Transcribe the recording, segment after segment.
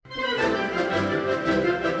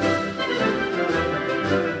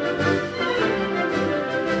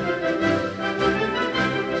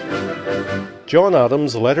John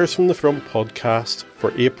Adams' Letters from the Front podcast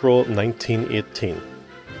for April 1918.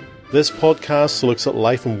 This podcast looks at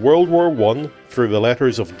life in World War I through the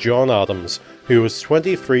letters of John Adams, who was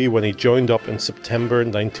 23 when he joined up in September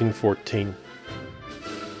 1914.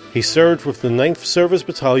 He served with the 9th Service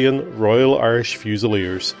Battalion, Royal Irish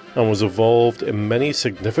Fusiliers, and was involved in many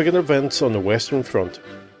significant events on the Western Front,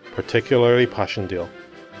 particularly Passchendaele.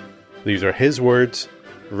 These are his words,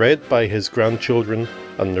 read by his grandchildren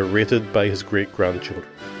and narrated by his great-grandchildren.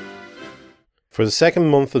 For the second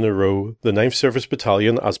month in a row, the 9th Service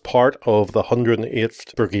Battalion, as part of the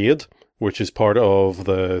 108th Brigade, which is part of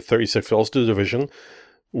the 36th Ulster Division,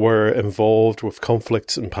 were involved with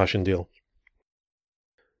conflicts in Passchendaele.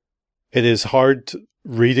 It is hard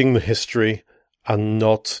reading the history and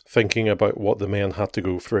not thinking about what the men had to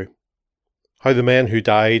go through. How the men who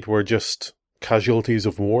died were just casualties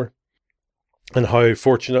of war, and how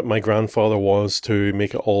fortunate my grandfather was to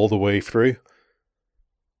make it all the way through.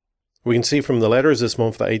 We can see from the letters this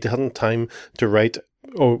month that he hadn't time to write,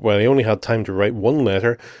 he only had time to write one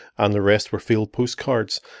letter, and the rest were field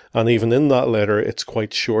postcards. And even in that letter, it's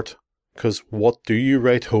quite short, because what do you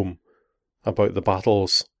write home about the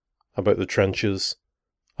battles, about the trenches,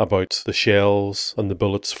 about the shells and the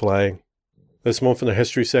bullets flying? This month in the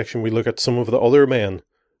history section, we look at some of the other men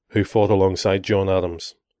who fought alongside John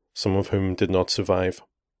Adams, some of whom did not survive.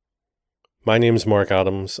 My name's Mark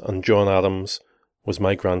Adams, and John Adams was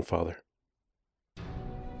my grandfather.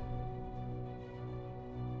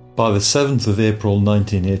 By the 7th of April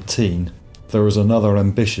 1918, there was another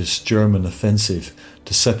ambitious German offensive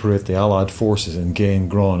to separate the Allied forces and gain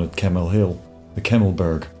ground at Kemmel Hill, the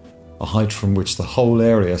Kemmelberg, a height from which the whole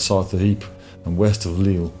area south of Ypres and west of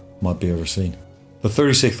Lille might be overseen. The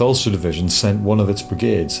 36th Ulster Division sent one of its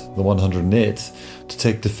brigades, the 108th, to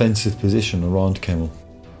take defensive position around Kemmel.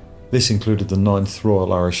 This included the 9th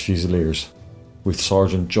Royal Irish Fusiliers, with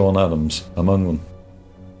Sergeant John Adams among them.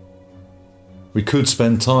 We could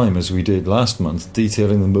spend time, as we did last month,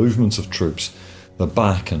 detailing the movements of troops, the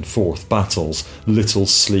back and forth battles, little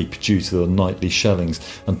sleep due to the nightly shellings,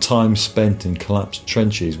 and time spent in collapsed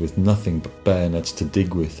trenches with nothing but bayonets to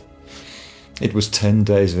dig with. It was 10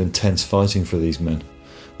 days of intense fighting for these men,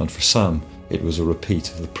 and for Sam, it was a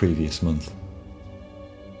repeat of the previous month.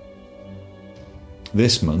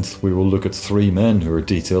 This month, we will look at 3 men who are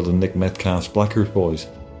detailed in Nick Metcalf's Black Earth Boys.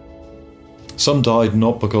 Some died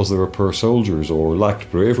not because they were poor soldiers or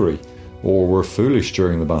lacked bravery, or were foolish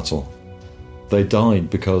during the battle. They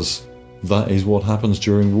died because that is what happens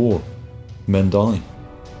during war. Men die.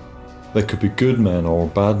 They could be good men or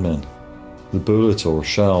bad men. The bullet or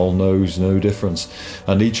shell knows no difference,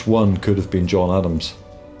 and each one could have been John Adams.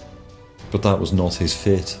 But that was not his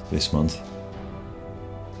fate this month.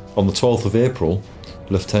 On the 12th of April,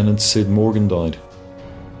 Lieutenant Sid Morgan died.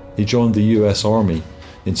 He joined the US Army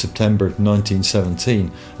in September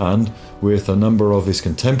 1917 and, with a number of his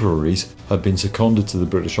contemporaries, had been seconded to the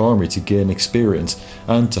British Army to gain experience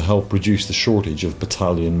and to help reduce the shortage of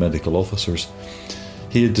battalion medical officers.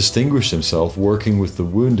 He had distinguished himself working with the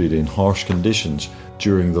wounded in harsh conditions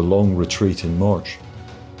during the long retreat in March.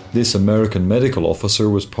 This American medical officer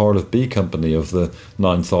was part of B Company of the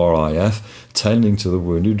 9th RAF, tending to the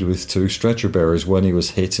wounded with 2 stretcher bearers when he was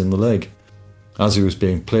hit in the leg. As he was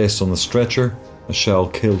being placed on the stretcher, a shell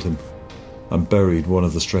killed him and buried one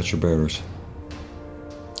of the stretcher bearers.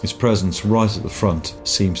 His presence right at the front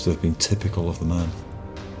seems to have been typical of the man.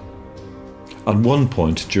 At one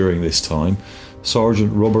point during this time,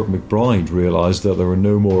 Sergeant Robert McBride realised that there were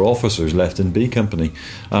no more officers left in B Company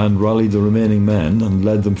and rallied the remaining men and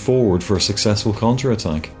led them forward for a successful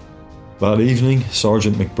counter-attack. That evening,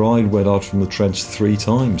 Sergeant McBride went out from the trench 3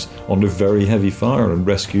 times under very heavy fire and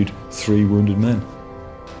rescued 3 wounded men.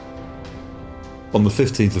 On the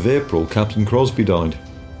 15th of April, Captain Crosby died.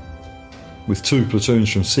 With 2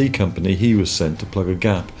 platoons from C Company, he was sent to plug a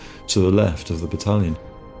gap to the left of the battalion.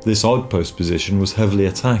 This outpost position was heavily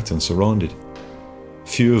attacked and surrounded.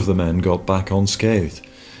 Few of the men got back unscathed.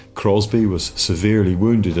 Crosby was severely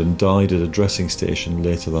wounded and died at a dressing station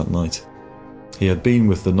later that night. He had been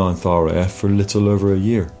with the 9th RAF for little over a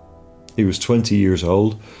year. He was 20 years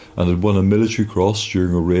old and had won a military cross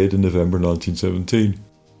during a raid in November 1917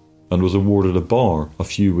 and was awarded a bar a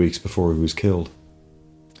few weeks before he was killed.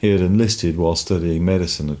 He had enlisted while studying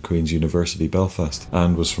medicine at Queen's University Belfast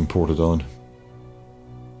and was from Portadown.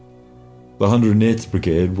 The 108th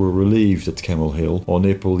Brigade were relieved at Kemmel Hill on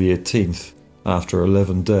April the 18th after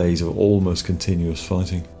 11 days of almost continuous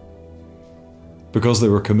fighting. Because they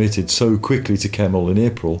were committed so quickly to Kemmel in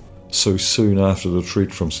April, so soon after the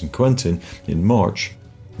retreat from St Quentin in March,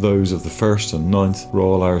 those of the 1st and 9th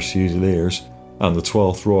Royal Irish Fusiliers and the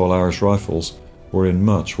 12th Royal Irish Rifles were in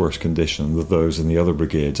much worse condition than those in the other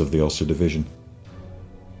brigades of the Ulster Division.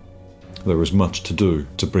 There was much to do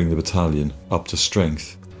to bring the battalion up to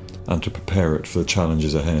strength and to prepare it for the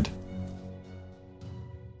challenges ahead.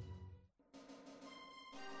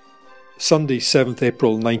 Sunday, 7th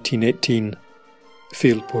April 1918.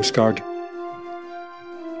 Field Postcard.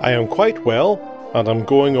 I am quite well, and am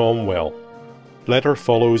going on well. Letter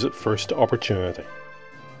follows at first opportunity.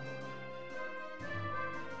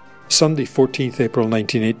 Sunday, 14th April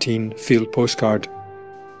 1918. Field Postcard.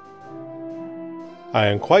 I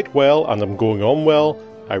am quite well, and am going on well.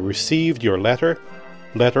 I received your letter.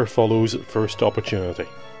 Letter follows at first opportunity.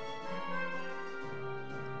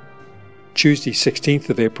 Tuesday, 16th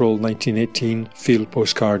of April 1918. Field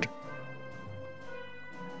Postcard.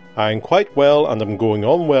 I am quite well, and am going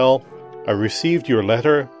on well. I received your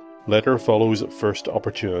letter. Letter follows at first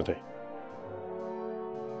opportunity.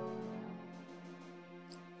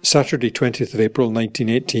 Saturday, 20th of April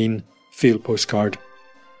 1918. Field Postcard.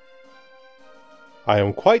 I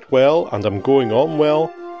am quite well, and am going on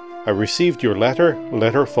well. I received your letter.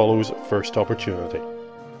 Letter follows at first opportunity.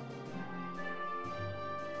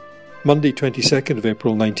 Monday, 22nd of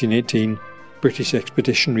April 1918. British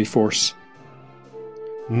Expeditionary Force.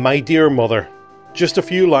 My dear mother, just a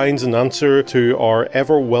few lines in answer to our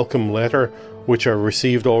ever-welcome letter, which I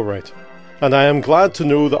received all right. And I am glad to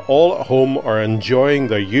know that all at home are enjoying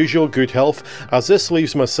their usual good health, as this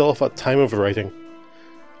leaves myself at time of writing.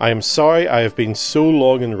 I am sorry I have been so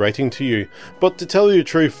long in writing to you, but to tell you the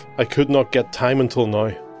truth, I could not get time until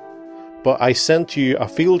now. But I sent you a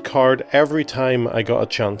field card every time I got a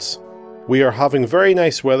chance. We are having very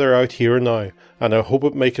nice weather out here now, and I hope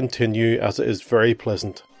it may continue as it is very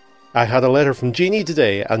pleasant. I had a letter from Jeanie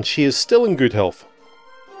today, and she is still in good health.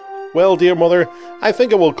 Well, dear mother, I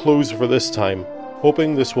think I will close for this time,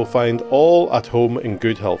 hoping this will find all at home in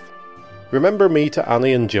good health. Remember me to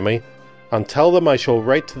Annie and Jimmy, and tell them I shall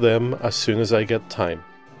write to them as soon as I get time.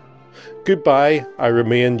 Goodbye, I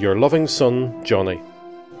remain your loving son, Johnny,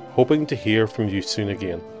 hoping to hear from you soon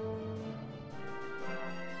again.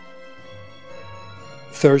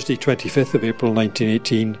 Thursday, 25th of April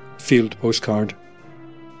 1918. Field Postcard.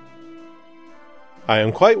 I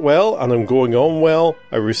am quite well, and am going on well.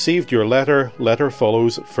 I received your letter. Letter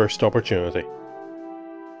follows at first opportunity.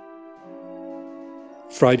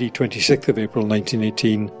 Friday, 26th of April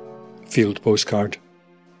 1918. Field Postcard.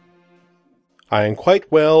 I am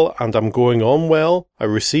quite well, and am going on well. I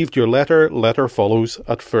received your letter. Letter follows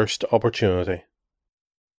at first opportunity.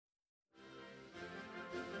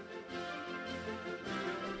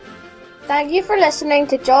 Thank you for listening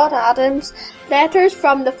to John Adams' Letters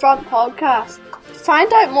from the Front podcast. To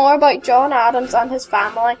find out more about John Adams and his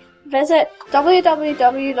family, visit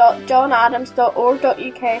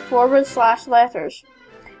www.johnadams.org.uk/letters.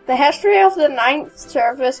 The history of the 9th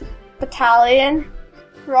Service Battalion,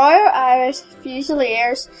 Royal Irish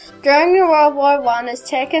Fusiliers, during World War I is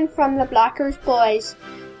taken from the Blackers Boys.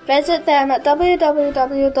 Visit them at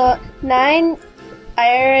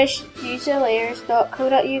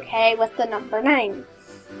www.9irishfusiliers.co.uk with the number 9.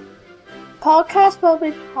 Podcast will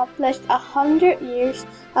be published 100 years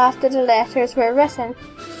after the letters were written,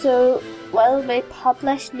 so will be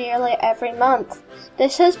published nearly every month.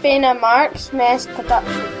 This has been a Mark Smith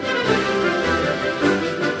production.